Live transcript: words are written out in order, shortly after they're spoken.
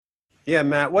Yeah,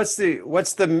 Matt, what's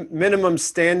the minimum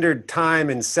standard time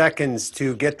in seconds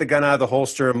to get the gun out of the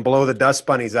holster and blow the dust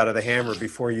bunnies out of the hammer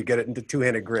before you get it into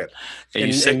two-handed grip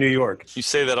Hey, in New York? you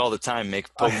say that all the time,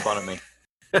 poking fun at me.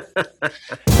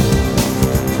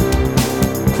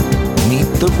 Meet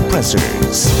the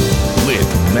Pressers with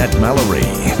Matt Mallory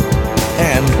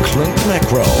and Clint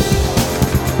Macro.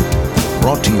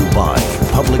 Brought to you by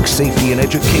Public Safety and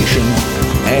Education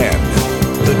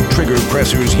and the Trigger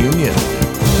Pressers Union.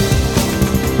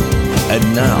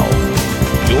 And now,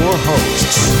 your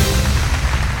hosts.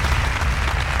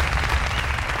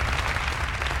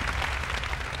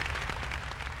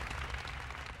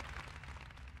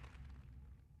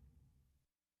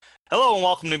 Hello and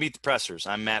welcome to Meet the Pressers.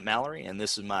 I'm Matt Mallory, and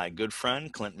this is my good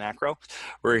friend, Clint Macro.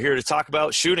 We're here to talk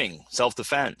about shooting,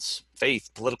 self-defense, faith,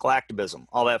 political activism,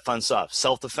 all that fun stuff.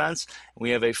 Self-defense, we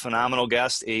have a phenomenal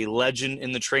guest, a legend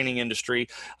in the training industry.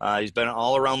 He's been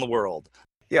all around the world.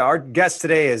 Yeah, our guest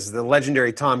today is the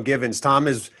legendary Tom Givens. Tom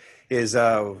is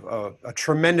a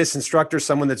tremendous instructor,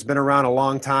 someone that's been around a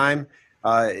long time.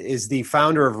 Is the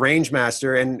founder of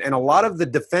Rangemaster, and a lot of the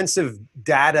defensive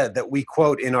data that we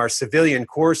quote in our civilian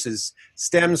courses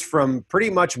stems from pretty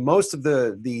much most of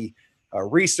the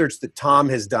research that Tom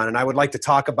has done, and I would like to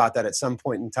talk about that at some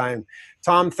point in time.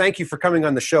 Tom, thank you for coming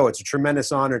on the show. It's a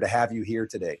tremendous honor to have you here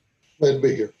today. Glad to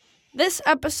be here. This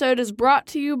episode is brought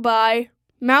to you by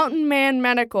Mountain Man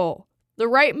Medical. The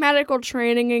right medical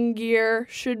training and gear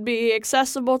should be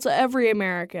accessible to every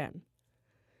American.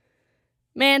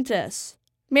 Mantis.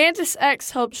 Mantis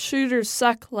X helps shooters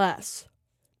suck less.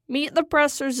 Meet the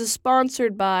Pressers is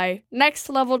sponsored by Next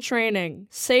Level Training,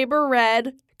 Saber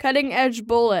Red, Cutting Edge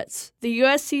Bullets, the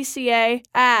USCCA,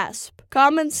 ASP,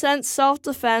 Common Sense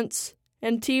Self-Defense,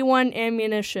 and T1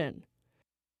 Ammunition.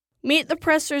 Meet the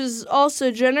Pressers is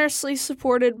also generously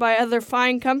supported by other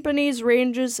fine companies,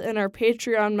 ranges, and our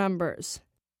Patreon members.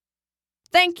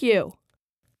 Thank you.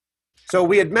 So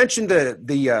we had mentioned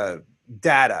the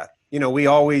data. You know, we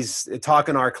always talk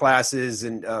in our classes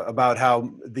and about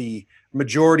how the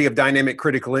majority of dynamic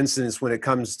critical incidents when it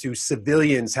comes to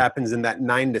civilians happens in that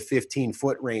 9 to 15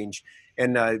 foot range.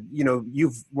 And,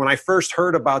 when I first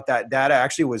heard about that data, I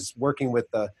actually was working with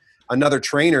another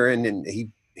trainer and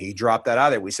he dropped that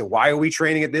out there. We said, why are we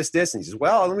training at this distance? He says,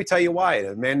 well, let me tell you why.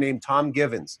 A man named Tom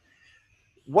Givens.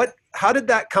 How did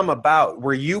that come about?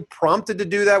 Were you prompted to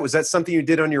do that? Was that something you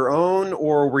did on your own,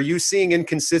 or were you seeing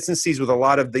inconsistencies with a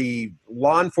lot of the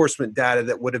law enforcement data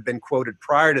that would have been quoted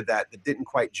prior to that didn't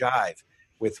quite jive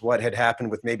with what had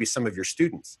happened with maybe some of your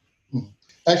students?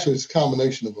 Actually, it's a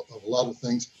combination of a lot of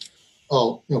things.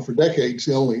 For decades,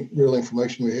 the only real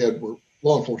information we had were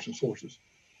law enforcement sources.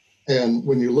 And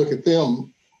when you look at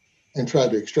them and try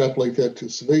to extrapolate that to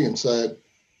the civilian side,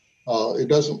 it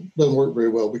doesn't work very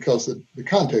well because the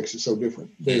context is so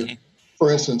different.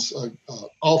 For instance, an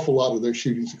awful lot of their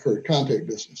shootings occur at contact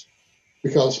distance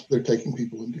because they're taking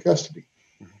people into custody.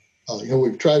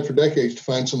 We've tried for decades to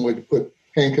find some way to put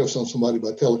handcuffs on somebody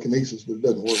by telekinesis, but it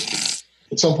doesn't work.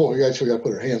 At some point, we actually got to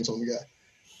put our hands on the guy.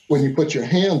 When you put your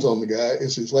hands on the guy,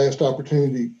 it's his last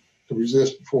opportunity to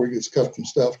resist before he gets cuffed and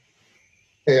stuffed.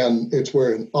 And it's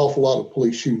where an awful lot of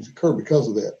police shootings occur because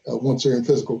of that. Once they're in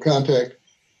physical contact,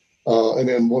 and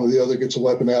then one or the other gets a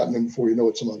weapon out, and then before you know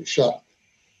it, somebody's shot.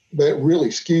 That really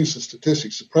skews the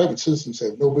statistics. The private citizens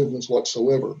have no business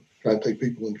whatsoever trying to take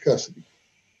people into custody.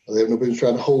 They have no business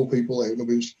trying to hold people. They have no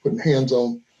business putting hands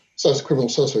on such criminal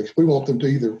suspects. We want them to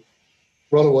either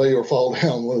run away or fall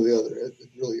down, one or the other.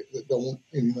 They don't want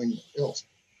anything else.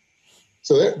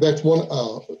 So that's one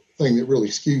thing that really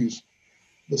skews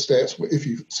the stats. If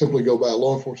you simply go by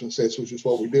law enforcement stats, which is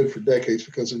what we did for decades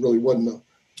because there really wasn't a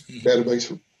database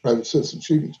for private citizen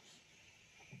shootings.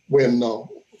 When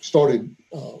started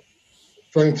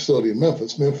training facility in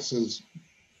Memphis. Memphis is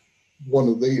one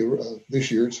of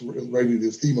this year it's rated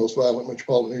as the most violent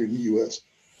metropolitan area in the U.S.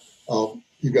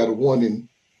 You've got a 1 in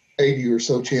 80 or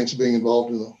so chance of being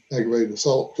involved in an aggravated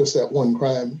assault, just that one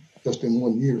crime, just in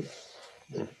 1 year.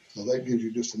 So that gives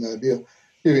you just an idea.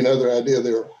 Give you another idea,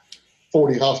 there are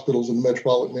 40 hospitals in the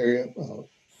metropolitan area.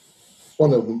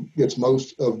 One of them gets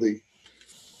most of the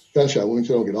gunshot wounds.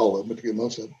 They don't get all of them, but they get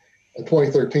most of them.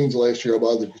 2013 is the last year I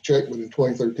bothered to check, but in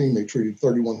 2013 they treated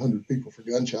 3,100 people for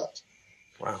gunshots.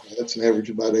 Wow, that's an average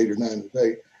of about 8 or 9 a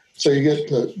day. So you get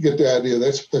the idea.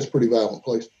 That's a pretty violent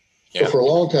place. Yeah. So for a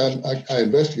long time, I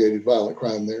investigated violent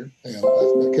crime there, and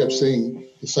I kept seeing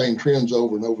the same trends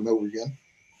over and over and over again.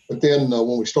 But then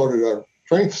when we started our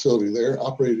training facility there,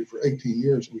 operated for 18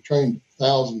 years, we trained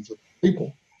thousands of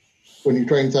people. When you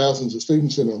train thousands of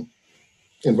students in an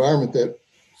environment that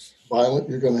violent,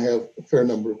 you're going to have a fair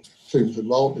number of students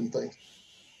involved in things.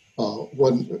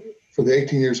 for the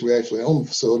 18 years we actually owned the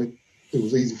facility, it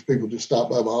was easy for people to just stop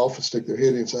by my office, stick their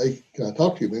head in and say, hey, can I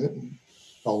talk to you a minute? And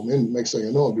call them in. Next thing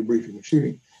I know, I'll be briefing and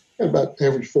shooting. And about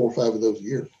average 4 or 5 of those a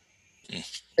year.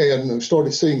 And I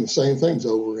started seeing the same things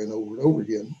over and over and over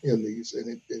again in these.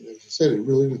 And as I said, it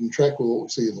really didn't track with what we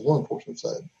see in the law enforcement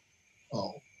side.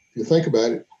 If you think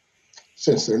about it,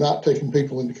 since they're not taking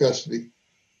people into custody,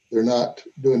 they're not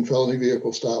doing felony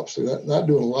vehicle stops, they're not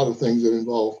doing a lot of things that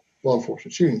involve law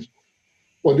enforcement shootings.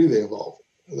 What do they involve?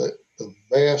 The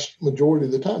vast majority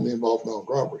of the time, they involve armed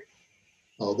robbery.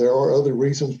 There are other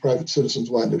reasons private citizens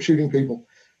wind up shooting people.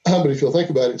 But if you'll think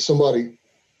about it, somebody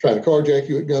trying to carjack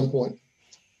you at gunpoint,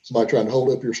 somebody trying to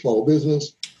hold up your small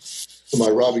business,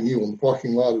 somebody robbing you on the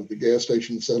parking lot of the gas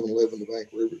station, 7-Eleven, the bank,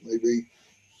 wherever it may be,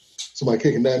 somebody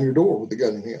kicking down your door with a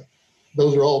gun in hand.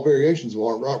 Those are all variations of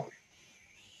armed robbery.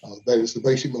 That is the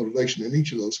basic motivation in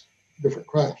each of those different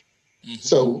crimes. Mm-hmm.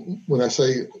 So when I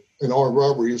say an armed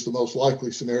robbery is the most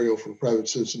likely scenario for a private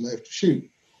citizen to have to shoot,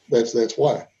 that's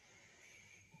why.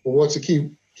 Well, what's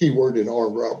the key word in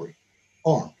armed robbery?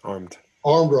 Armed.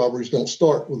 Armed robberies don't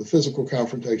start with a physical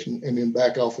confrontation and then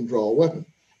back off and draw a weapon.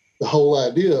 The whole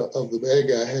idea of the bad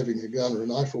guy having a gun or a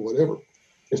knife or whatever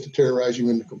is to terrorize you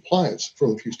into compliance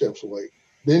from a few steps away,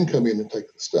 then come in and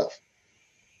take the stuff.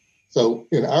 So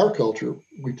in our culture,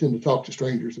 we tend to talk to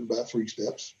strangers at about 3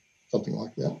 steps, something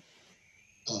like that,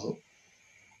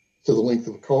 to the length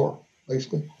of a car,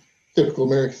 basically. Typical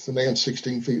American sedan's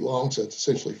 16 feet long, so that's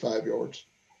essentially 5 yards.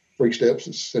 3 steps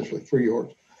is essentially 3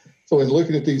 yards. So in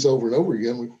looking at these over and over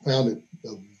again, we found that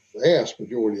the vast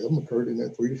majority of them occurred in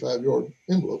that 3 to 5 yard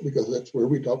envelope, because that's where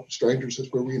we talk to strangers,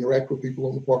 that's where we interact with people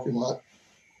on the parking lot.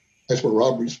 That's where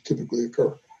robberies typically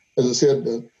occur. As I said,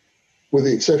 with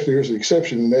the exception, here's an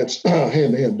exception, and that's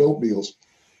hand-to-hand dope deals.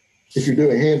 If you're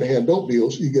doing hand-to-hand dope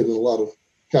deals, you get in a lot of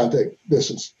contact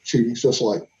distance shootings, just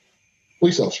like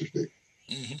police officers do.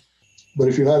 Mm-hmm. But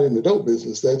if you're not in the dope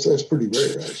business, that's pretty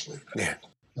rare, actually. Yeah.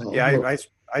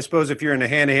 I suppose if you're in a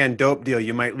hand-to-hand dope deal,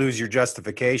 you might lose your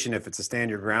justification if it's a stand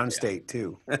your ground state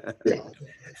too.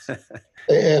 Yeah.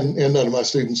 And none of my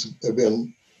students have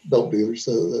been dope dealers,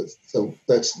 so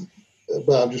that's.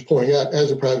 But I'm just pointing out,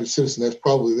 as a private citizen, that's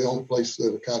probably the only place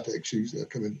that a contact shooting is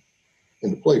come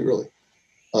into play, really.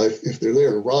 If they're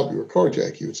there to rob you or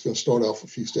carjack you, it's going to start off a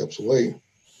few steps away,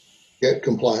 get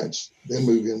compliance, then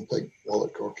move in, take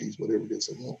wallet, car keys, whatever it is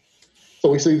they want. So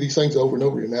we see these things over and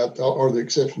over again. Now, are there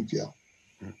exceptions? Yeah.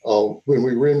 When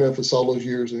we were in Memphis all those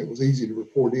years and it was easy to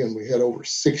report in, we had over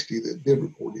 60 that did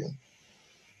report in.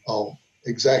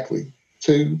 Exactly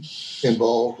 2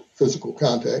 involved physical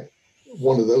contact.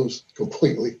 One of those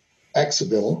completely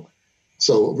accidental.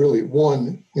 So really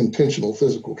 1 intentional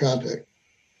physical contact.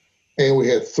 And we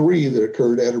had 3 that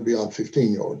occurred at or beyond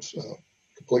 15 yards.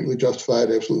 Completely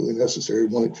justified, absolutely necessary.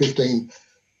 1 at 15,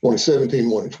 1 at 17,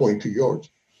 1 at 22 yards.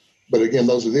 But again,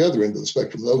 those are the other end of the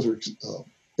spectrum. Those are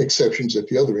exceptions at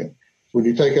the other end. When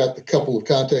you take out the couple of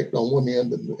contact on one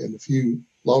end and a few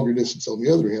longer distance on the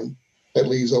other end, that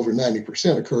leaves over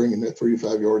 90% occurring in that 3 to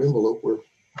 5 yard envelope where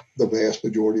the vast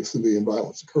majority of civilian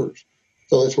violence occurs.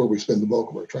 So that's where we spend the bulk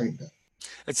of our training time.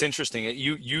 It's interesting.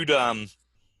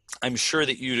 I'm sure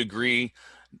that you'd agree,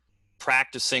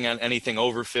 practicing on anything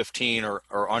over 15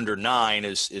 or under 9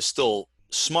 is still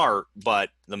smart, but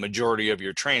the majority of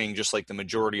your training, just like the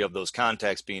majority of those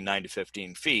contacts being 9 to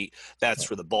 15 feet, that's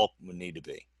where the bulk would need to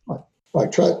be.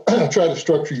 Right. Try to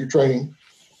structure your training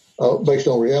based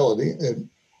on reality and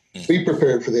be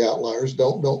prepared for the outliers. You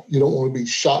don't want to be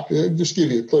shocked. Just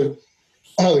give you a clue.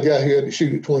 The guy who had to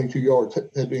shoot at 22 yards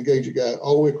had to engage a guy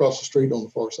all the way across the street on the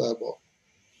far sidewalk.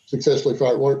 Successfully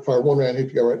fired one round, hit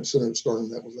the guy right in the center of the sternum,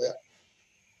 and that was that.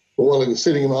 But while he was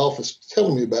sitting in my office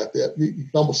telling me about that, you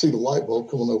can almost see the light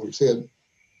bulb coming over his head.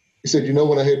 He said,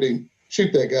 when I had to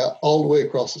shoot that guy all the way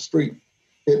across the street,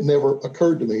 it never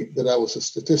occurred to me that I was a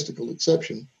statistical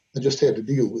exception. I just had to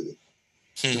deal with it.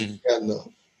 And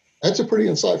that's a pretty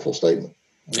insightful statement.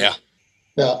 Yeah.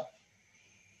 Now,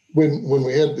 when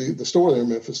we had the store there in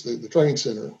Memphis, the training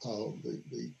center,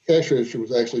 the cash register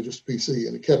was actually just a PC,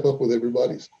 and it kept up with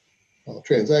everybody's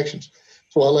transactions.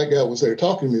 So while that guy was there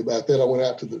talking to me about that, I went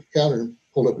out to the counter and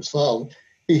pulled up his file.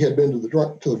 He had been to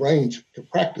the range to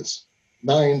practice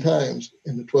 9 times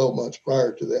in the 12 months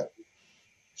prior to that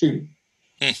shooting.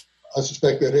 I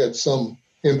suspect that had some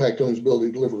impact on his ability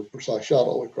to deliver a precise shot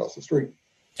all the way across the street.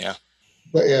 Yeah.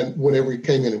 And whenever he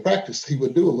came in and practiced, he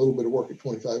would do a little bit of work at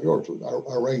 25 yards.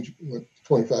 Our range went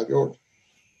 25 yards.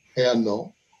 And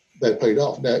that paid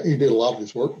off. Now, he did a lot of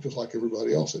his work just like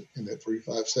everybody else in that 3,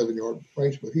 5, 7 yard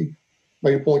range, but he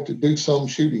made a point to do some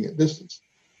shooting at distance.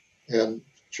 And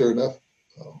sure enough,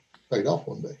 paid off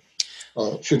one day.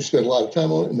 Should you spend a lot of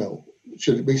time on it? No.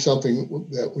 should it be something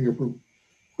that when you're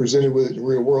presented with it in the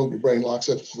real world, your brain locks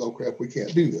up and says, oh crap, we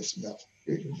can't do this. Now,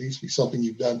 it needs to be something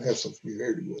you've done, have some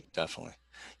familiarity with. Definitely.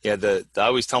 Yeah, I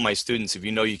always tell my students, if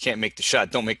you know you can't make the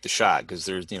shot, don't make the shot, because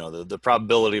there's, the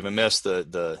probability of a miss,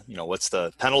 what's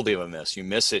the penalty of a miss? You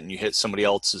miss it and you hit somebody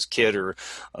else's kid or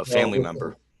a family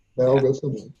member. That'll go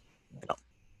somewhere.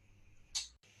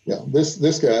 Yeah,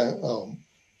 this guy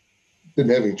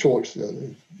didn't have any choice.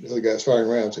 The other guy's firing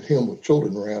rounds at him with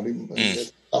children around him. And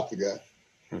that stopped the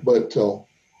guy. But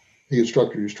he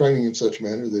instructed his training in such a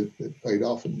manner that it paid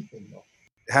off. And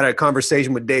had a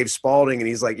conversation with Dave Spalding, and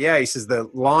he's like, yeah, he says the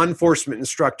law enforcement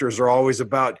instructors are always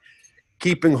about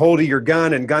keeping hold of your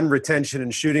gun and gun retention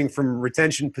and shooting from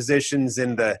retention positions,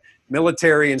 and the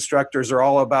military instructors are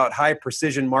all about high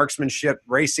precision marksmanship,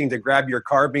 racing to grab your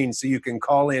carbine so you can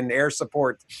call in air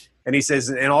support. And he says,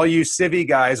 and all you civvy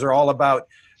guys are all about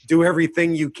do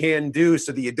everything you can do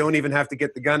so that you don't even have to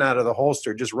get the gun out of the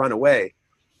holster, just run away.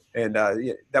 And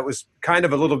that was kind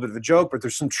of a little bit of a joke, but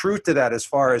there's some truth to that as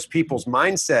far as people's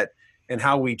mindset and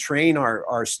how we train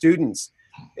our students.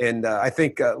 And I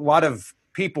think a lot of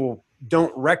people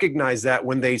don't recognize that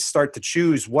when they start to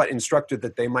choose what instructor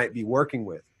that they might be working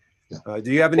with. Yeah.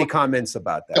 Do you have any comments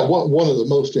about that? Yeah, one of the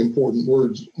most important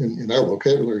words in our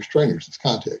vocabulary as trainers is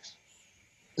context.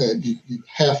 You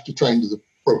have to train to the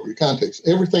appropriate context.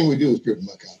 Everything we do is driven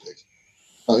by context.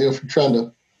 If you're trying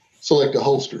to select a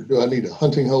holster, do I need a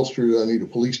hunting holster? Do I need a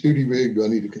police duty rig? Do I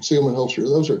need a concealment holster?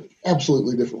 Those are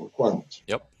absolutely different requirements.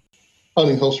 Yep.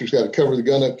 Hunting holster's got to cover the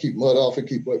gun up, keep mud off it,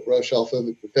 keep wet brush off of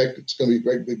it, protect it. It's going to be a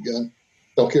great big gun.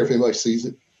 Don't care if anybody sees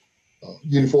it.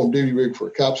 Uniform duty rig for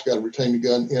a cop's got to retain the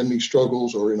gun in these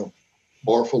struggles or in a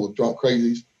bar full of drunk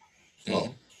crazies.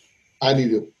 I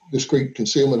need a discreet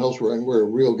concealment holster where I can wear a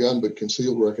real gun but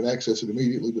concealed where I can access it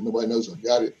immediately but nobody knows I've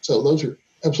got it. So those are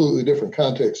absolutely different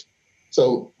contexts.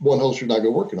 So one holster is not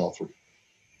going to work in all three.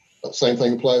 Same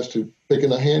thing applies to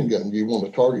picking a handgun. Do you want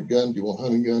a target gun? Do you want a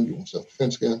hunting gun? Do you want a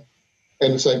self-defense gun?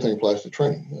 And the same thing applies to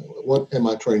training. What am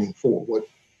I training for? What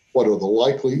are the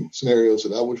likely scenarios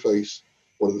that I would face?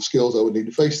 What are the skills I would need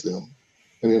to face them?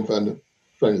 And then find a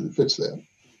trainer that fits that.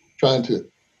 Trying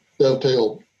to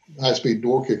dovetail high-speed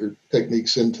door kicker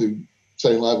techniques into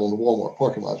staying live on the Walmart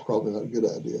parking lot is probably not a good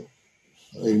idea.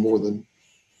 Any more than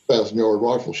 1,000-yard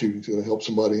rifle shooting is going to help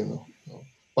somebody in a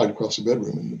fight across the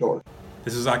bedroom in the dark.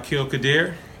 This is Akil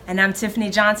Kadir. And I'm Tiffany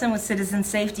Johnson with Citizen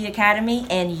Safety Academy,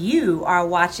 and you are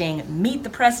watching Meet the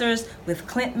Pressers with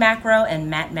Clint Macro and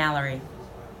Matt Mallory.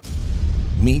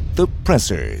 Meet the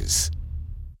Pressers.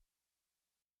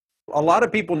 A lot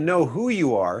of people know who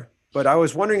you are, but I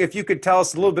was wondering if you could tell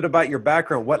us a little bit about your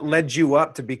background. What led you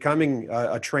up to becoming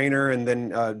a trainer and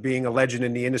then being a legend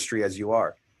in the industry as you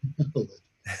are?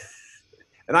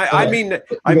 And I mean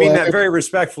that very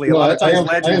respectfully. A lot of times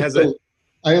legend has a...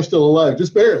 I am still alive,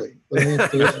 just barely.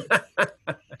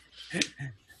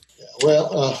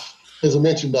 Well, as I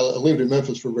mentioned, I lived in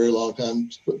Memphis for a very long time,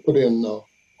 put in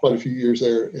quite a few years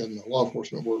there in law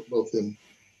enforcement work, both in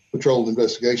patrol and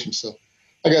investigation. So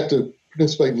I got to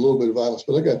participate in a little bit of violence,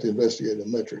 but I got to investigate a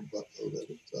metric buttload of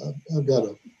it. So I've got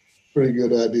a pretty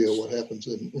good idea of what happens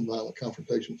in violent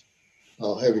confrontations,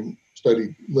 having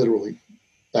studied literally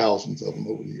thousands of them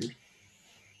over the years.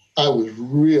 I was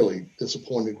really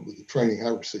disappointed with the training I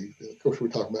received. Of course, we're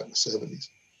talking about in the 70s.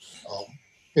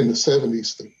 In the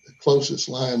 70s, the closest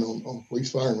line on the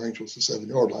police firing range was the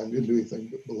 7-yard line. Didn't do anything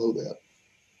but below that.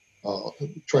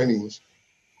 The training was,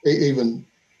 even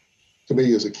to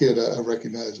me as a kid, I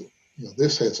recognized that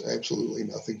this has absolutely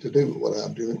nothing to do with what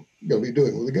I'm going to be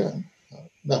doing with a gun.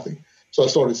 Nothing. So I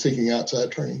started seeking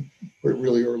outside training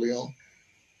really early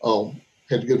on.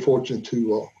 Had the good fortune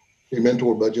to be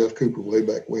mentored by Jeff Cooper way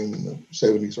back when in the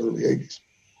 70s, early 80s.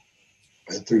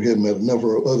 And through him, met a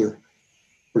number of other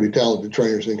pretty talented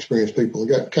trainers and experienced people and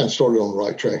got kind of started on the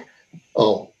right track.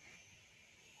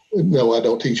 No, I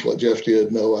don't teach what Jeff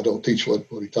did. No, I don't teach what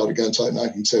he taught at Gunsight in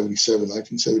 1977,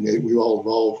 1978. We all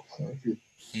evolve. If you're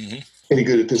any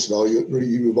good at this at all,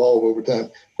 you evolve over time.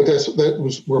 But that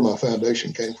was where my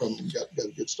foundation came from and got a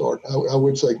good start. I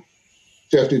would say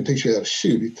Jeff didn't teach me how to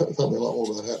shoot. He taught me a lot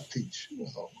more about how to teach,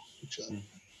 which I'm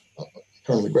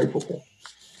eternally grateful for.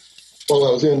 While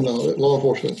I was in law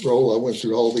enforcement role, I went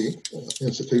through all the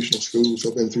institutional schools.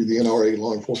 I've been through the NRA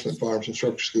Law Enforcement Firearms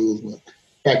Instructor School,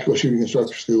 Practical Shooting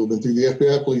Instructor School, been through the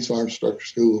FBI Police Firearms Instructor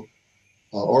School,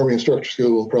 Army Instructor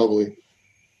School, and probably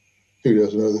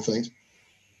 24 other things.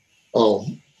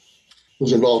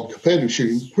 Was involved in competitive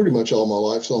shooting pretty much all my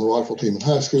life. So on the rifle team in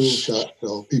high school, shot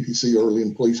PPC early in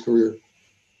the police career.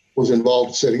 Was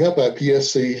involved in setting up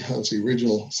IPSC. I was the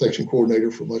original section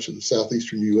coordinator for much of the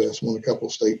southeastern U.S., won a couple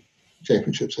of state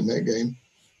championships in that game.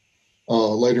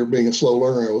 Later, being a slow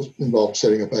learner, I was involved in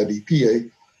setting up IDPA.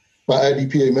 My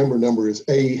IDPA member number is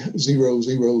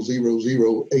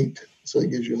A00008. So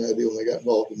it gives you an idea when I got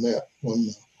involved in that. Won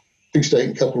 2 state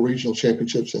and a couple of regional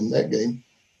championships in that game.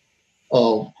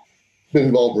 Been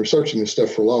involved in researching this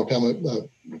stuff for a long time. I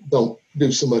don't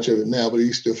do so much of it now, but I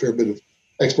used to do a fair bit of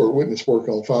expert witness work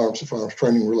on firearms and firearms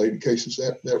training related cases.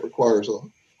 That requires a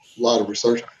lot of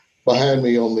research. Behind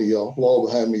me on the wall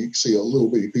behind me, you can see a little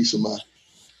bitty piece of my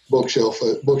bookshelf.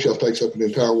 Bookshelf takes up an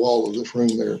entire wall of this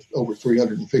room. There are over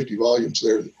 350 volumes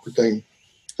there that pertain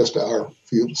just to our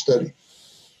field of study.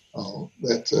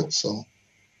 That's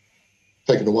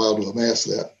taken a while to amass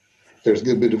that. There's a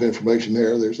good bit of information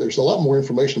there. There's a lot more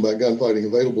information about gunfighting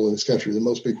available in this country than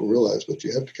most people realize, but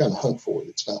you have to kind of hunt for it.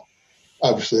 It's not,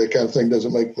 obviously, that kind of thing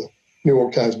doesn't make the New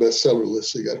York Times bestseller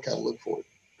list, so you got to kind of look for it.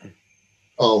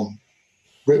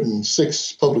 Written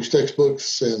 6 published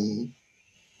textbooks and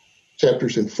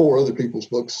chapters in 4 other people's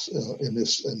books in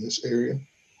this area.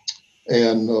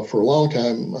 And for a long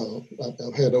time,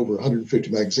 I've had over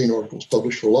 150 magazine articles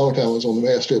published. For a long time, I was on the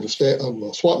masthead of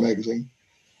SWAT magazine.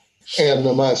 And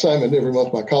my assignment every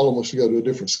month, my column was to go to a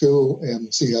different school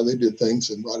and see how they did things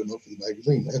and write them up for the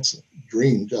magazine. That's a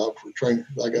dream job for a trainer.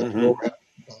 I got to go around,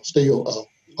 steal,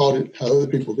 audit how other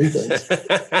people do things,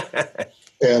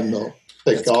 and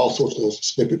take all sorts of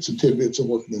snippets and tidbits and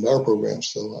work them into our programs.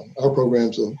 So our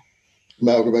program's an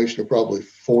amalgamation of probably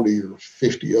 40 or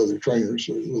 50 other trainers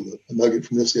with a nugget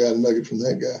from this guy and a nugget from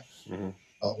that guy.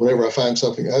 Whenever I find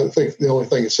something, I think the only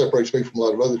thing that separates me from a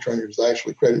lot of other trainers is I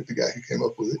actually credit the guy who came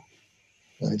up with it.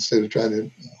 Instead of trying to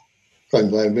I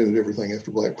invented everything after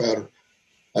black powder.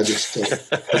 I just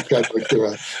tried to make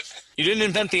sure You didn't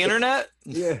invent the internet?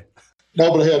 Yeah.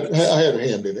 No, but I had a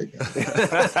hand in it.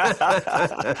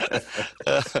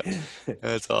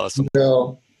 That's awesome.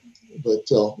 No, but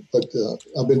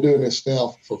I've been doing this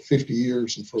now for 50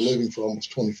 years and for a living for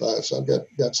almost 25. So I've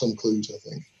got some clues, I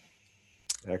think.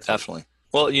 Excellent. Definitely.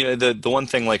 Well, the one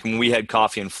thing, like when we had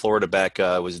coffee in Florida back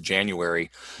was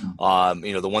January,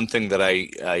 the one thing that I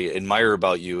admire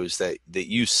about you is that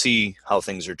you see how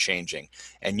things are changing,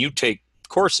 and you take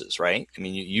courses, right? I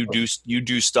mean, you do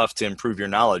stuff to improve your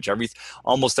knowledge.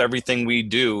 Almost everything we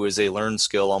do is a learned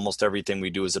skill. Almost everything we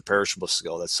do is a perishable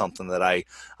skill. That's something that I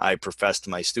profess to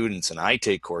my students, and I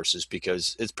take courses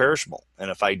because it's perishable.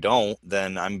 And if I don't,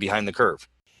 then I'm behind the curve.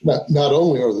 Not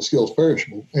only are the skills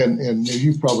perishable, and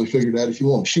you've probably figured out if you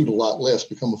want to shoot a lot less,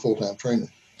 become a full-time trainer.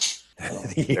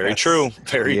 Very true.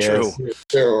 Very true.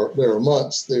 There are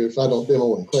months that if I don't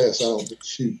demo in class, I don't get to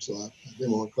shoot. So I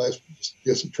demo in class just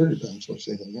get some trigger time as much as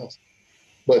anything else.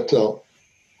 But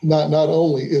not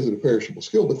only is it a perishable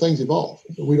skill, but things evolve.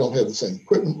 We don't have the same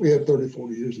equipment we had 30,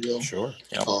 40 years ago. Sure.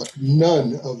 Yep.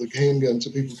 None of the handguns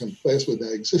that people come to class with now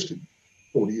existed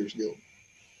 40 years ago.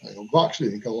 Glocks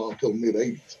didn't come along until the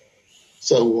mid-'80s.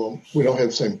 So we don't have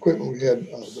the same equipment we had.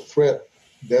 The threat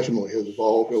definitely has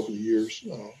evolved over the years.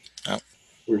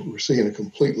 We're seeing a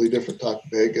completely different type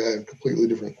of bad guy and completely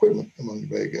different equipment among the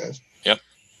bad guys. Yep.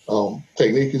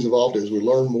 Technique has evolved as we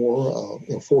learn more.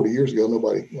 40 years ago,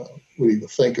 nobody would even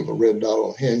think of a red dot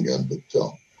on a handgun, but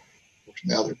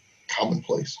now they're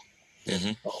commonplace.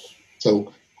 Mm-hmm.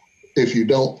 So if you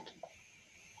don't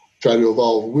try to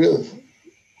evolve with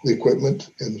the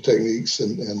equipment and the techniques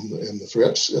and the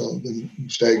threats, then you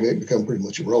stagnate, become pretty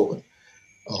much irrelevant.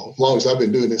 As long as I've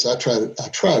been doing this, I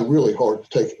try really hard to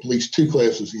take at least 2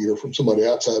 classes a year from somebody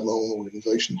outside my own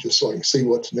organization, just so I can see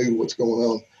what's new, what's going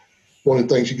on. One of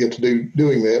the things you get to do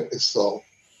doing that is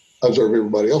observe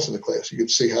everybody else in the class. You get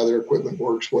to see how their equipment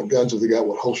works, what guns have they got,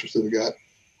 what holsters have they got.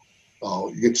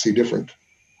 You get to see different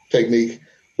technique.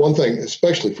 One thing,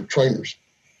 especially for trainers,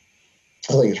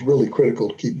 I think it's really critical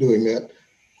to keep doing that,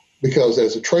 because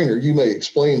as a trainer, you may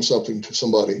explain something to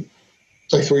somebody,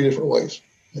 say 3 different ways,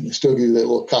 and they still give you that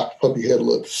little cocked puppy head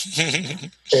look.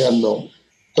 And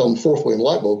tell them the 4th way and the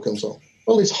light bulb comes on.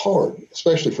 Well, it's hard,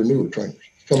 especially for newer trainers,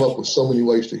 to come up with so many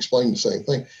ways to explain the same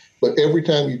thing. But every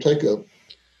time you take a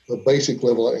basic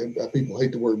level, and people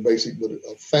hate the word basic, but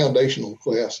a foundational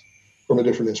class from a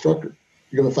different instructor,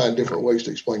 you're going to find different ways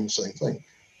to explain the same thing.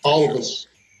 All of us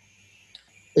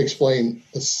explain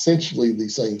essentially the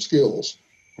same skills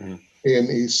in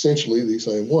essentially the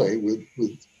same way with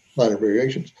minor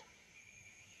variations.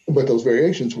 But those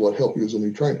variations are what help you as a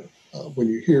new trainer. When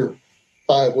you hear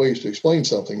 5 ways to explain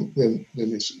something, then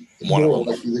it's more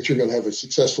likely that you're going to have a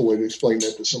successful way to explain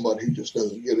that to somebody who just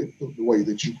doesn't get it the way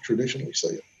that you traditionally say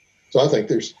it. So I think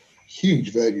there's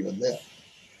huge value in that.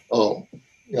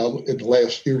 In the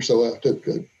last year or so, I took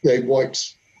Gabe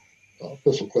White's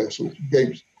pistol class.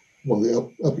 Gabe's one of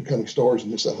the up-and-coming stars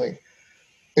in this, I think.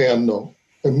 And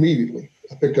immediately,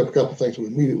 I picked up a couple of things we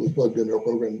immediately plugged into our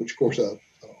program, which of course I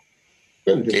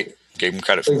credited. Gave him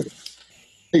credit for it.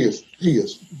 He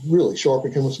is really sharp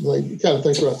and coming some the kind of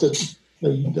things where I said, no,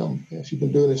 you dumb ass, you've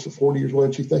been doing this for 40 years. Why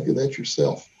don't you think of that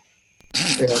yourself?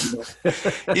 And,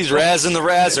 he's razzing the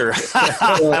razzer.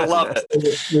 I love it.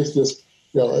 It's just,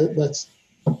 that's,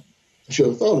 I should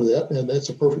have thought of that, and that's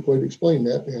a perfect way to explain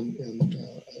that, and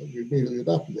we immediately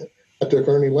adopted that. I took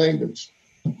Ernie Langdon's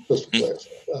pistol class.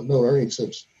 I've known Ernie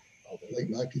since the late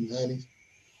 1990s,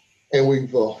 and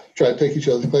we've tried to take each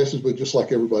other's classes, but just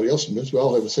like everybody else in this, we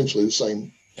all have essentially the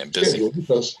same schedule,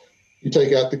 because you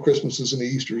take out the Christmases and the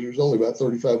Easters, there's only about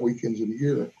 35 weekends in a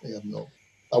year, and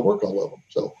I work all of them.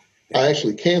 So I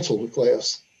actually canceled the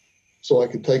class so I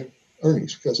could take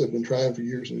Ernie's, because I've been trying for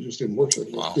years and it just didn't work. So I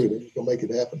was going to make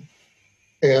it happen.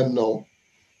 And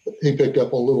he picked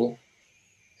up a little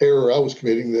error I was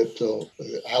committing that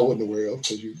I wasn't aware of,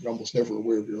 because you're almost never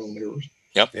aware of your own errors.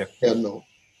 Yep. And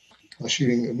my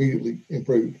shooting immediately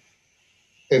improved.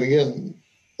 And again,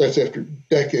 that's after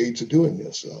decades of doing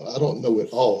this. I don't know it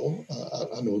all.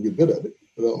 I know a good bit of it,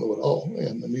 but I don't know it all,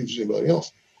 and neither does anybody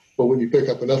else. But when you pick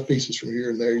up enough pieces from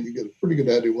here and there, you get a pretty good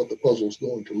idea what the puzzle is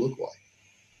going to look like.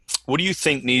 What do you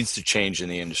think needs to change in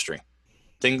the industry?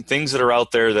 Things that are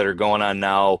out there that are going on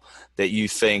now that you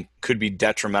think could be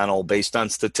detrimental based on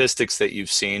statistics that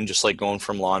you've seen, just like going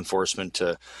from law enforcement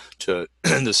to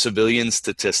the civilian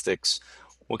statistics.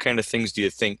 What kind of things do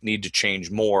you think need to change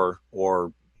more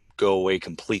or go away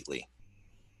completely?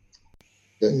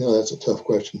 That's a tough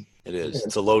question. It is. And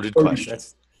it's a loaded question.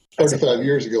 35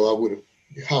 years ago, I would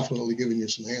have confidently given you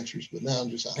some answers, but now I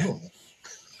don't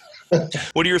know.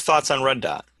 What are your thoughts on Red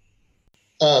Dot?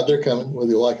 They're coming, whether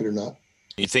you like it or not.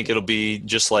 You think it'll be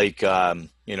just like,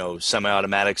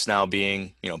 semi-automatics now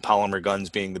being, polymer guns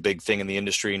being the big thing in the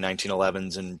industry,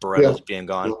 1911s and Berettas being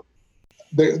gone?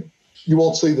 You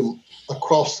won't see them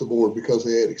across the board because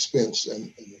they add expense,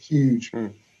 and a huge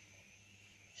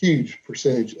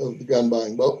percentage of the gun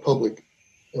buying public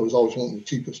was always wanting the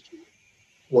cheapest,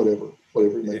 whatever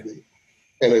it may be.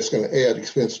 And it's going to add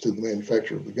expense to the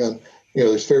manufacturer of the gun.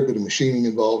 There's a fair bit of machining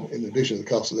involved in addition to the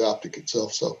cost of the optic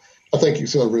itself. So I think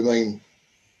it's going to remain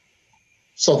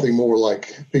something more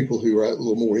like people who are a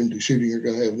little more into shooting are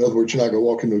going to have. In other words, you're not going to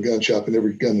walk into a gun shop and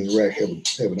every gun in the rack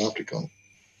have an optic on it.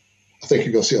 I think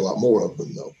you're going to see a lot more of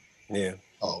them, though. Yeah.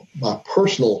 My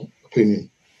personal opinion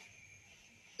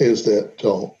is that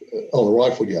on a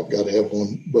rifle, I've got to have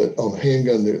one, but on a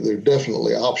handgun, they're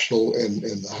definitely optional, and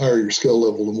the higher your skill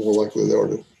level, the more likely they are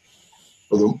to,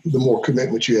 or the more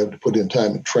commitment you have to put in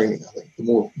time and training. I think the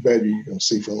more value you're going to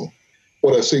see from them.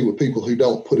 What I see with people who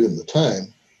don't put in the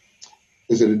time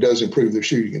is that it does improve their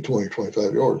shooting at 20 or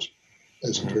 25 yards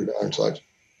as compared to iron sights,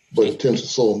 but it tends to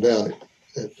slow them down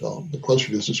at the closer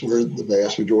distance where the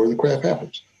vast majority of the crap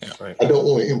happens. Yeah, right. I don't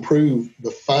want to improve the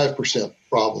 5%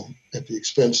 problem at the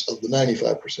expense of the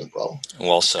 95% problem.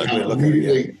 Well said.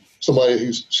 Immediately, somebody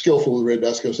who's skillful with red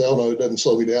dots goes, oh, no, it doesn't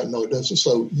slow me down. No, it doesn't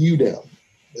slow you down.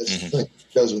 That's the thing.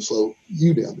 It doesn't slow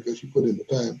you down because you put in the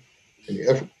time and the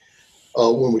effort.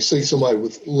 When we see somebody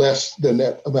with less than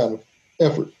that amount of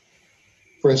effort,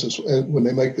 for instance, when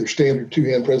they make their standard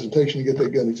two-hand presentation to get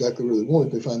that gun exactly where they want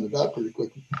it, they find the dot pretty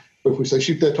quickly. But if we say,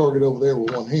 shoot that target over there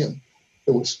with one hand,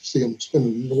 then we see them spend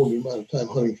an enormous amount of time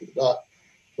hunting for the dot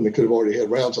when they could have already had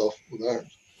rounds off with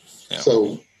irons. Yeah.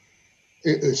 So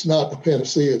it's not a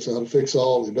panacea. It's not a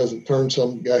fix-all. It doesn't turn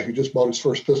some guy who just bought his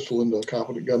first pistol into a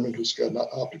competent gunman who's got an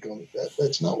optic on it.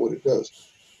 That's not what it does.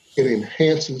 It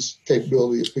enhances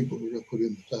capability of people who are going to put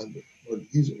in the time to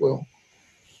use it well.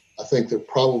 I think they're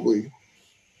probably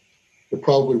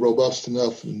robust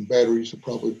enough, and batteries have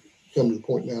probably come to the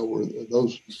point now where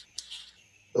those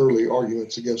early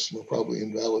arguments against them are probably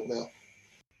invalid now.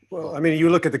 Well, I mean, you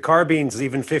look at the carbines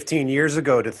even 15 years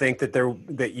ago, to think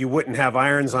that you wouldn't have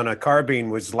irons on a carbine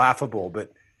was laughable.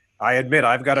 But I admit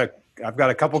I've got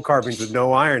a couple carbines with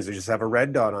no irons. They just have a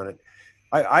red dot on it.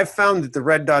 I've found that the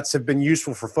red dots have been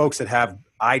useful for folks that have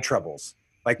eye troubles,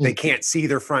 like they can't see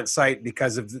their front sight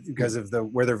because of the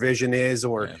where their vision is,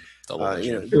 or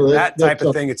that type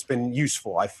of thing. It's been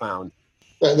useful, I found.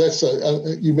 That's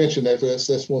you mentioned that.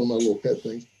 That's one of my little pet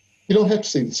things. You don't have to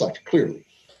see the sight clearly.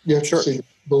 You have to see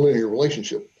the linear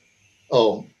relationship.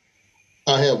 I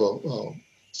have a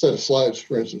set of slides,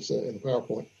 for instance, in a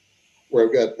PowerPoint, where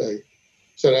I've got a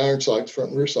set of iron sights, front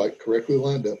and rear sight, correctly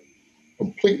lined up,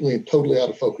 completely and totally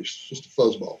out of focus, just a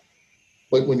fuzzball.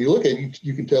 But when you look at it,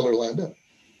 you can tell they're lined up.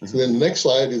 Mm-hmm. So then the next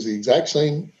slide is the exact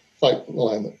same sight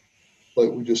alignment,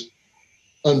 but we just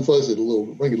unfuzz it a little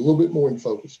bit, bring it a little bit more in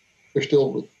focus. They're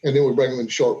still, and then we bring them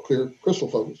into sharp, clear crystal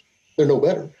focus. They're no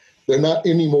better. they're not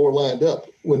any more lined up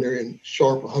when they're in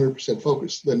sharp 100%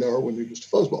 focus than they are when they're just a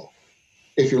fuzzball.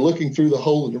 If you're looking through the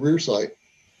hole in the rear sight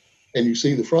and you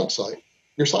see the front sight,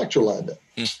 your sights are lined up.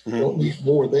 Mm-hmm. You don't need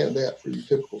more than that for your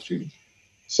typical shooting.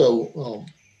 So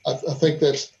I think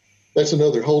that's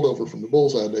another holdover from the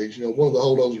bullseye days. One of the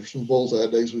holdovers from the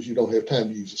bullseye days was you don't have time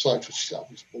to use the sights, which is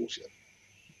obvious bullshit.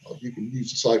 You can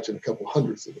use the sights in a couple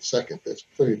hundredths of a second. That's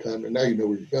plenty of time, and now you know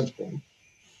where your gun's pointing.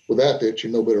 Without that,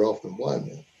 you're no better off than a blind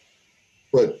man.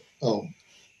 But a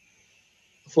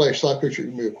flash sight picture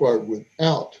can be acquired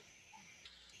without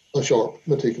a sharp,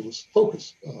 meticulous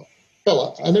focus.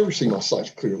 Hell, I never see my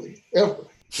sights clearly, ever.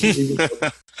 Even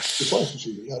the flash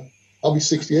receiver. I'll be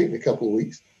 68 in a couple of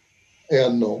weeks.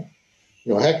 And,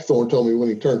 Hackathorn told me when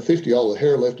he turned 50, all the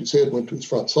hair left his head went to his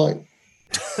front sight.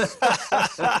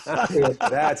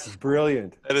 That's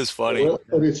brilliant. That is funny. Well,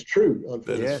 but it's true.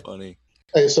 That is funny.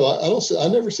 Hey, so I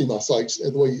never see my sights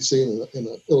the way you see in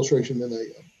an illustration in a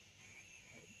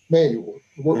manual.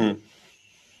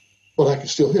 But I can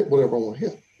still hit whatever I want to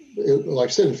hit. Like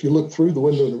I said, if you look through the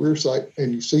window in the rear sight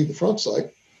and you see the front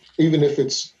sight, even if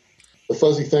it's the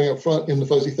fuzzy thing up front and the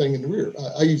fuzzy thing in the rear,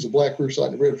 I use a black rear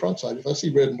sight and a red front sight. If I see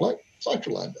red and black, sights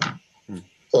are lined up.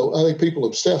 So I think people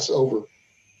obsess over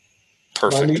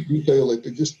minute detail that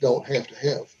they just don't have to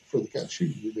have for the kind of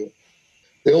shooting you're doing.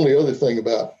 The only other thing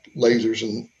about lasers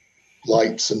and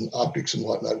lights and optics and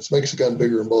whatnot is it makes the gun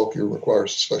bigger and bulkier,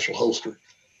 requires a special holster.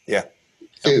 Yeah.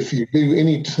 If you do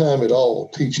any time at all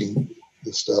teaching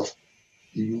this stuff,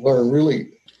 you learn really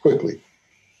quickly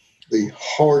the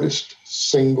hardest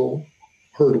single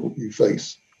hurdle you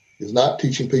face is not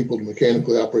teaching people to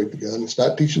mechanically operate the gun. It's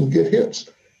not teaching them to get hits.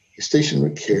 It's teaching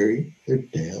them to carry their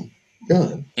damn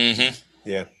gun. Mm-hmm.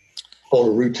 Yeah. On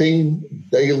a routine,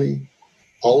 daily,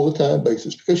 all the time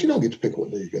basis, because you don't get to pick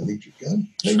what day you're going to need your gun.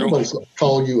 Sure. Nobody's going to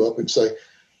call you up and say,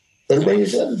 better bring your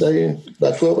gun today.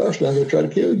 About 12 hours from now, I'm going to try to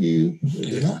kill you.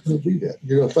 You're not going to do that.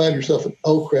 You're going to find yourself an,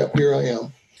 oh, crap, here I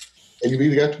am. And you've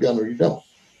either got the gun or you don't.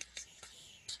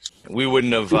 We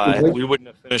wouldn't have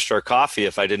finished our coffee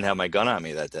if I didn't have my gun on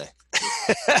me that day.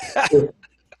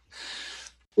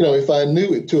 If I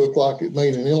knew at 2 o'clock at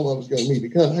Main and Elm I was going to need a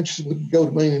gun, I just wouldn't go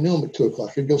to Main and Elm at 2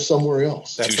 o'clock. I'd go somewhere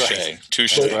else. That's right.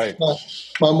 Touche. Right.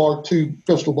 My Mark II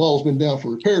pistol ball's been down for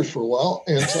repairs for a while,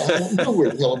 and so I don't know where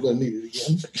the hell I'm going to need it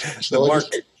again. So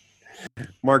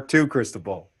Mark II crystal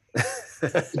ball.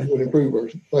 It's an improved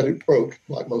version, but it broke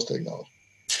like most technology.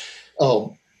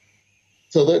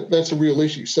 So that's a real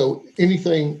issue. So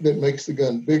anything that makes the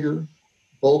gun bigger,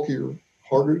 bulkier,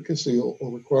 harder to conceal,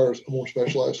 or requires a more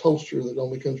specialized holster that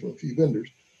only comes from a few vendors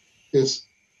is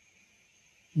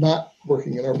not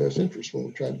working in our best interest when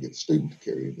we're trying to get the student to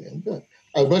carry a damn gun.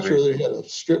 I'd much rather had a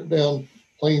stripped down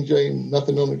plain Jane,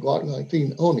 nothing on the Glock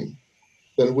 19 on him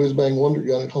than a whiz bang wonder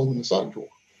gun at home in the sock drawer.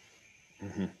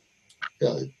 Mm-hmm.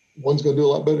 Yeah, one's going to do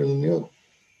a lot better than the other.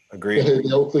 Agreed.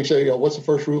 The old cliche, what's the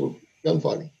first rule of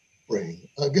gunfighting? Bring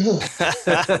a gun.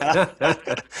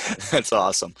 That's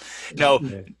awesome. Now,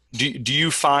 do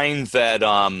you find that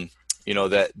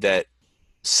that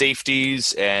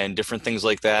safeties and different things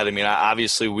like that? I mean,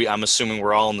 obviously, I'm assuming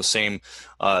we're all in the same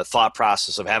thought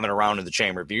process of having a round in the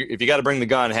chamber. If you got to bring the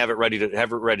gun, have it ready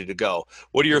to go.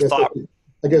 What are your thoughts?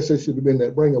 I guess there should have been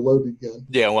that bring a loaded gun.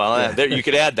 Yeah, well, there, you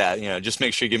could add that. Just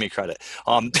make sure you give me credit.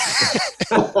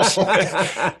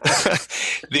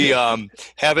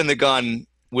 Having the gun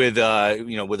with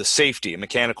with a safety, a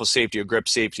mechanical safety, a grip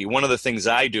safety. One of the things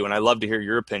I do, and I love to hear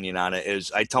your opinion on it,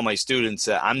 is I tell my students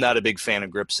that I'm not a big fan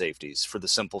of grip safeties for the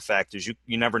simple fact is you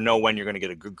never know when you're going to get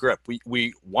a good grip.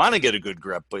 We want to get a good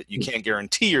grip, but you can't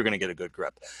guarantee you're going to get a good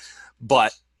grip.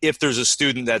 But if there's a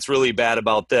student that's really bad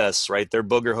about this, right, their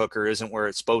booger hooker isn't where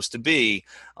it's supposed to be,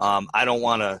 I don't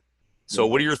want to. So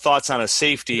what are your thoughts on a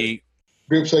safety?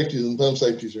 Grip safeties and thumb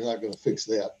safeties are not going to fix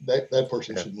that. That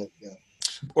person should make it down.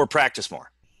 Or practice more.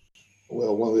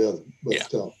 Well, one or the other. But,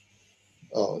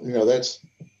 that's,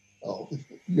 if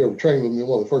you ever train with me,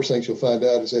 one of the first things you'll find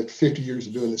out is after 50 years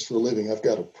of doing this for a living, I've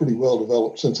got a pretty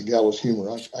well-developed sense of gallows humor.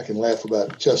 I can laugh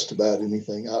about just about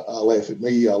anything. I laugh at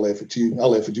me. I laugh at you. I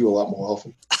laugh at you a lot more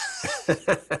often.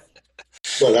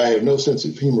 But I have no sense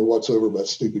of humor whatsoever about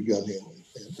stupid gun handling.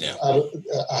 Yeah.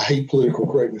 I hate political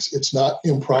correctness. It's not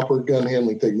improper gun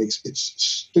handling techniques. It's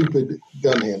stupid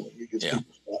gun handling. It gets people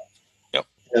stopped.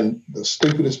 And the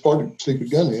stupidest part of stupid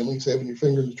gun handling is having your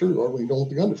finger in the trigger guard when you don't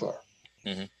want the gun to fire.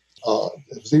 Mm-hmm.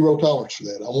 Zero tolerance for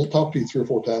that. I won't talk to you 3 or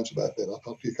 4 times about that. I'll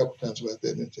talk to you a couple of times about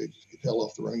that and then say, just get the hell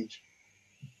off the range.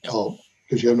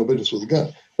 Because you have no business with a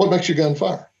gun. What makes your gun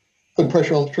fire? Putting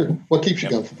pressure on the trigger. What keeps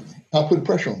your gun from firing? I'll put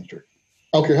pressure on the trigger.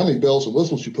 I don't care how many bells and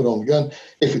whistles you put on the gun.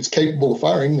 If it's capable of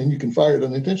firing, then you can fire it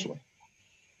unintentionally.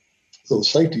 the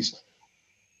safeties,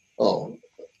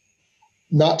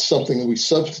 not something that we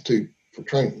substitute for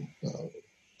training.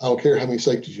 I don't care how many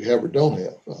safeties you have or don't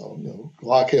have.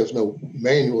 Glock has no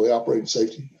manually operated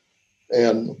safety,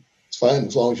 and it's fine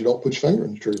as long as you don't put your finger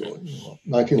in the trigger.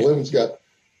 1911's got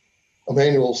a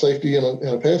manual safety and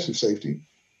a passive safety.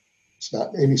 It's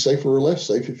not any safer or less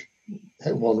safe if you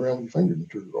have one around with your finger in the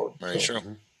trigger guard. Very true.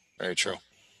 Very true.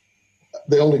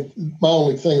 My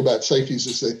only thing about safeties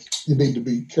is that you need to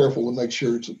be careful and make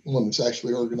sure it's one that's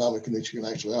actually ergonomic and that you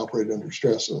can actually operate under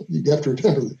stress. So you have to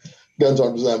remember that guns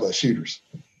aren't designed by shooters.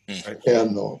 Right.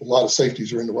 And a lot of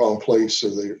safeties are in the wrong place, so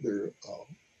they're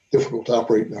difficult to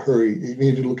operate in a hurry. You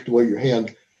need to look at the way your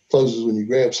hand closes when you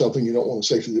grab something. You don't want a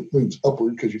safety that moves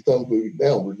upward because your thumb's moving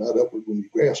downward, not upward when you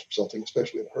grasp something,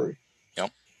 especially in a hurry.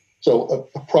 Yep. So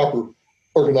a proper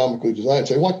ergonomically designed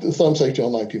safety, like the thumb safety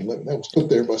on 1911, that was put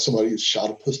there by somebody who shot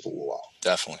a pistol a lot.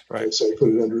 Definitely. Right. So they put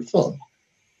it under a thumb.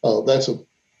 That's an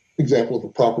example of a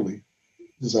properly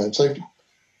designed safety.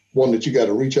 One that you got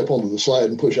to reach up onto the slide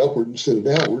and push upward instead of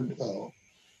downward, that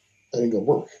ain't going to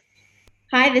work.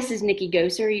 Hi, this is Nikki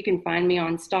Gosser. You can find me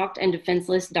on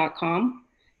stalkedanddefenseless.com.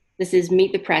 This is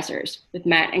Meet the Pressers with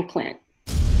Matt and Clint.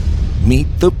 Meet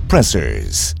the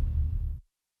Pressers.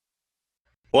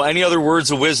 Well, any other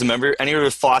words of wisdom? Any other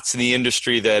thoughts in the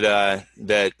industry that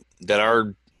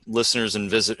our listeners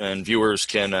and viewers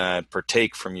can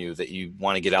partake from you that you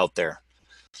want to get out there?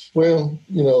 Well,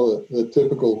 the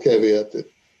typical caveat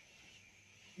that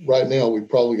right now we've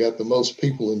probably got the most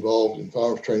people involved in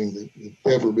firearms training that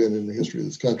have ever been in the history of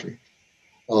this country.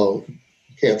 You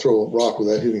can't throw a rock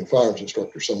without hitting a firearms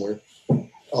instructor somewhere.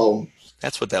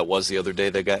 That's what that was the other day.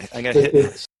 I got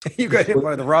hit. You got hit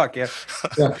by the rock, yeah.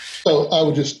 Yeah. So I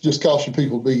would just caution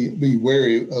people be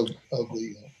wary of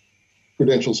the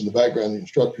credentials in the background of the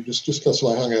instructor. Just because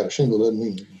somebody hung out a shingle doesn't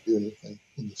mean you can do anything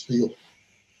in this field.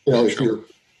 If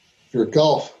you're a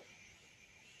golf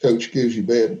coach gives you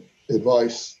bad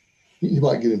advice, you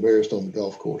might get embarrassed on the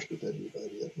golf course, but that'd be about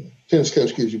it. Tennis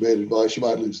coach gives you bad advice, you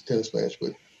might lose a tennis match.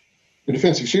 But the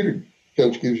defensive shooter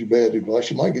coach gives you bad advice,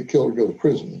 you might get killed or go to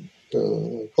prison.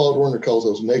 Claude Werner calls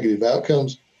those negative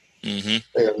outcomes, and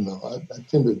I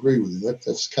tend to agree with him.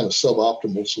 That's kind of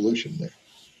suboptimal solution there.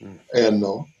 And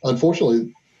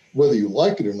unfortunately, whether you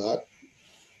like it or not,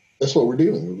 that's what we're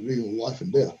dealing with. We're dealing with life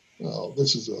and death.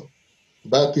 This is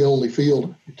about the only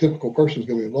field a typical person is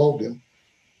going to be involved in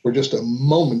where just a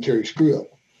momentary screw up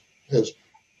has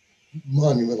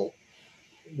monumental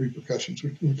repercussions.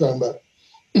 We're talking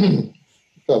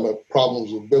about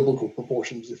problems of biblical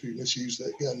proportions. If you misuse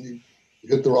that gun, you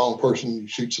hit the wrong person, you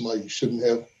shoot somebody you shouldn't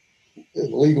have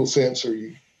in a legal sense, or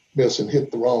you miss and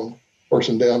hit the wrong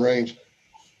person downrange.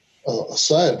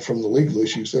 Aside from the legal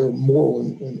issues, there are moral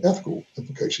and ethical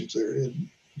implications there. And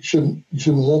you shouldn't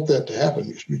want that to happen.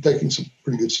 You should be taking some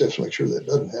pretty good steps to make sure that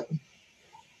doesn't happen.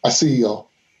 I see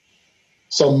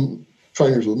some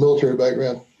trainers with military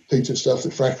background teaching stuff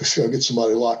that frankly is going to get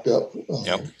somebody locked up.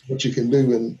 What you can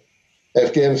do in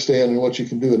Afghanistan and what you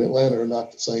can do in Atlanta are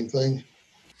not the same thing.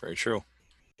 Very true.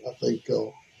 I think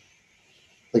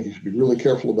you should be really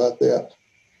careful about that.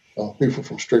 People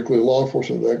from strictly law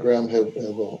enforcement background have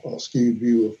a skewed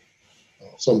view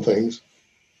of some things.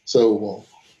 So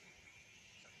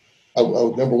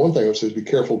number one thing I would say is be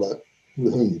careful about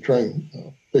with whom you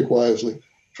train. Pick wisely.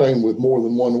 Train with more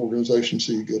than one organization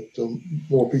so you get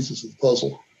more pieces of the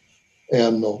puzzle.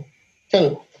 And kind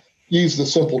of use the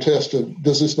simple test of,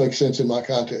 does this make sense in my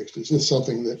context? Is this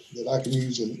something that I can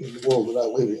use in the world that I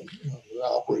live in, that I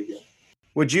operate in?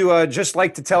 Would you just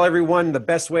like to tell everyone the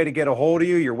best way to get a hold of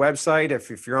you, your website,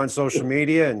 if you're on social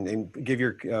media, and give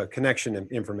your connection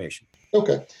information?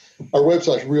 Okay. Our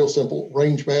website's real simple,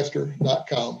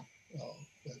 rangemaster.com.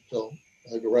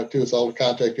 I go right to us. All the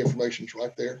contact information's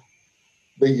right there.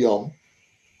 The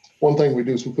one thing we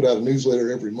do is we put out a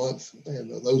newsletter every month, and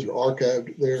those are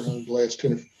archived there. The last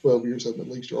 10 or 12 years of them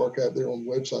at least are archived there on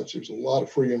the website. So there's a lot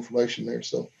of free information there.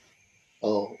 So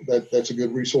that's a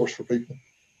good resource for people.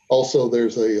 Also,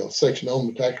 there's a section on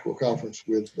the tactical conference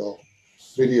with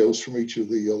videos from each of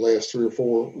the last 3 or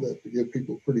 4 that give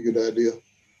people a pretty good idea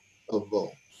of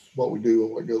what we do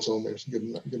and what goes on there. So give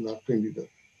them an opportunity to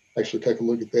actually take a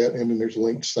look at that, and then there's a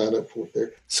link to sign up for it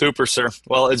there. Super, sir.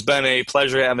 Well, it's been a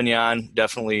pleasure having you on.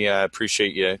 Definitely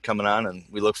appreciate you coming on, and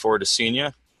we look forward to seeing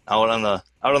you out on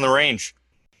the range.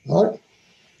 All right.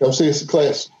 Come see us in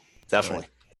class. Definitely.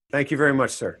 Thank you very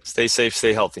much, sir. Stay safe,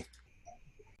 stay healthy.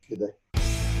 Good day.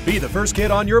 Be the first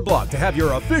kid on your block to have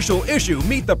your official issue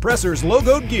Meet the Pressers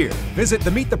logoed gear. Visit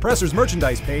the Meet the Pressers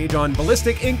merchandise page on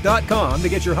ballisticink.com to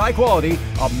get your high-quality,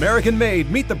 American-made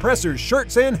Meet the Pressers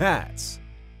shirts and hats.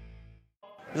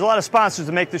 There's a lot of sponsors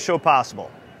that make this show possible,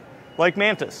 like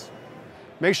Mantis.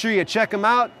 Make sure you check them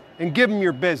out and give them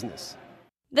your business.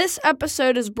 This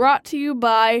episode is brought to you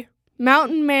by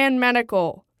Mountain Man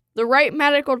Medical. The right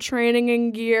medical training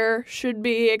and gear should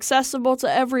be accessible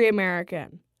to every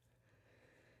American.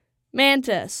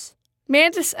 Mantis.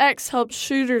 Mantis X helps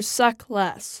shooters suck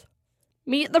less.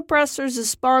 Meet the Pressers is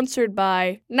sponsored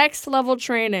by Next Level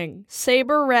Training,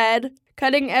 Saber Red,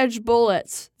 Cutting Edge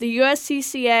Bullets, the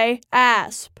USCCA,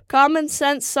 ASP, Common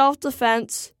Sense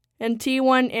Self-Defense, and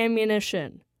T1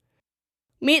 Ammunition.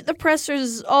 Meet the Pressers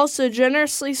is also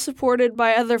generously supported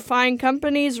by other fine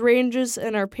companies, ranges,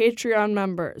 and our Patreon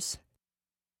members.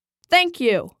 Thank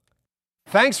you.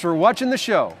 Thanks for watching the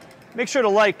show. Make sure to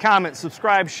like, comment,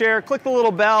 subscribe, share, click the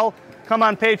little bell, come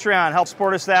on Patreon, help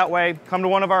support us that way, come to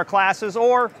one of our classes,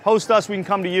 or host us, we can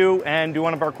come to you and do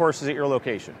one of our courses at your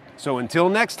location. So until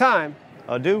next time,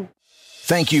 adieu.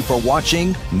 Thank you for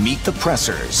watching Meet the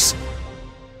Pressers.